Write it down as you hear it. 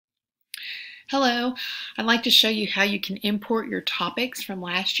Hello, I'd like to show you how you can import your topics from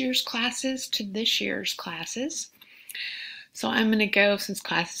last year's classes to this year's classes. So I'm going to go, since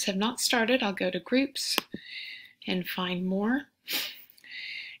classes have not started, I'll go to Groups and find More.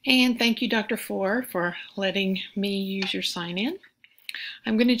 And thank you, Dr. Four, for letting me use your sign-in.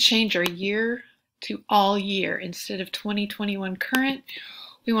 I'm going to change our year to all year. Instead of 2021 current,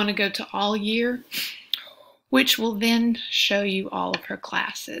 we want to go to all year, which will then show you all of her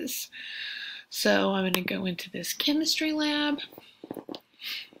classes. So I'm going to go into this chemistry lab,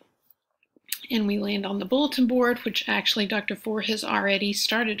 and we land on the bulletin board, which actually Dr. Four has already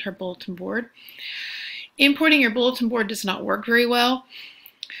started her bulletin board. Importing your bulletin board does not work very well.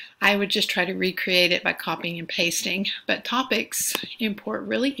 I would just try to recreate it by copying and pasting, but topics import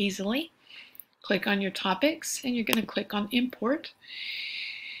really easily. Click on your topics, and you're going to click on Import,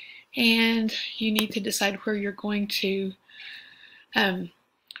 and you need to decide where you're going to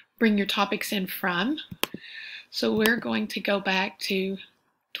bring your topics in from. So we're going to go back to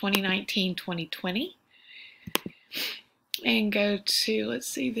 2019-2020 and go to, let's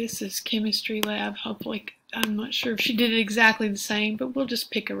see, this is chemistry lab. Hopefully, I'm not sure if she did it exactly the same, but we'll just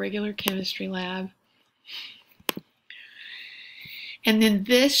pick a regular chemistry lab. And then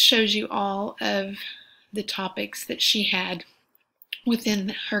this shows you all of the topics that she had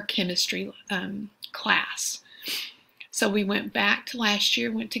within her chemistry class. So we went back to last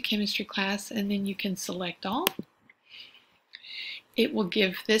year, went to chemistry class, and then you can select all. It will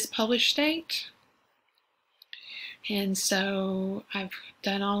give this published date. And so I've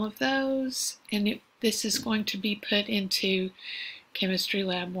done all of those, and this is going to be put into Chemistry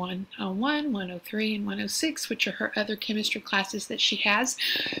Lab 101, 103, and 106, which are her other chemistry classes that she has.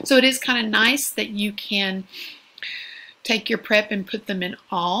 So it is kind of nice that you can take your prep and put them in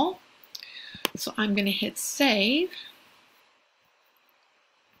all. So I'm going to hit save.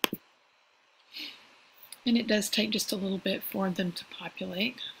 And it does take just a little bit for them to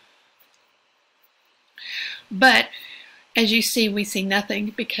populate. But as you see, we see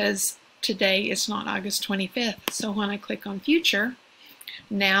nothing because today is not August 25th. So when I click on Future,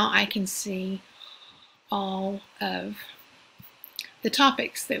 now I can see all of the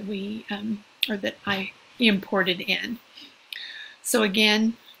topics that we or that I imported in. So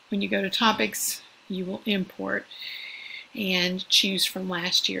again, when you go to Topics, you will import and choose from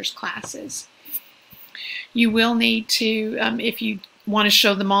last year's classes. You will need to, if you want to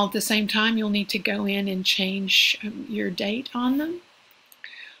show them all at the same time, you'll need to go in and change your date on them.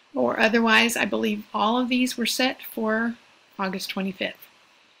 Or otherwise, I believe all of these were set for August 25th.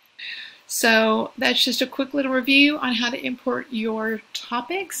 So that's just a quick little review on how to import your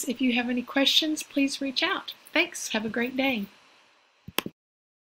topics. If you have any questions, please reach out. Thanks. Have a great day.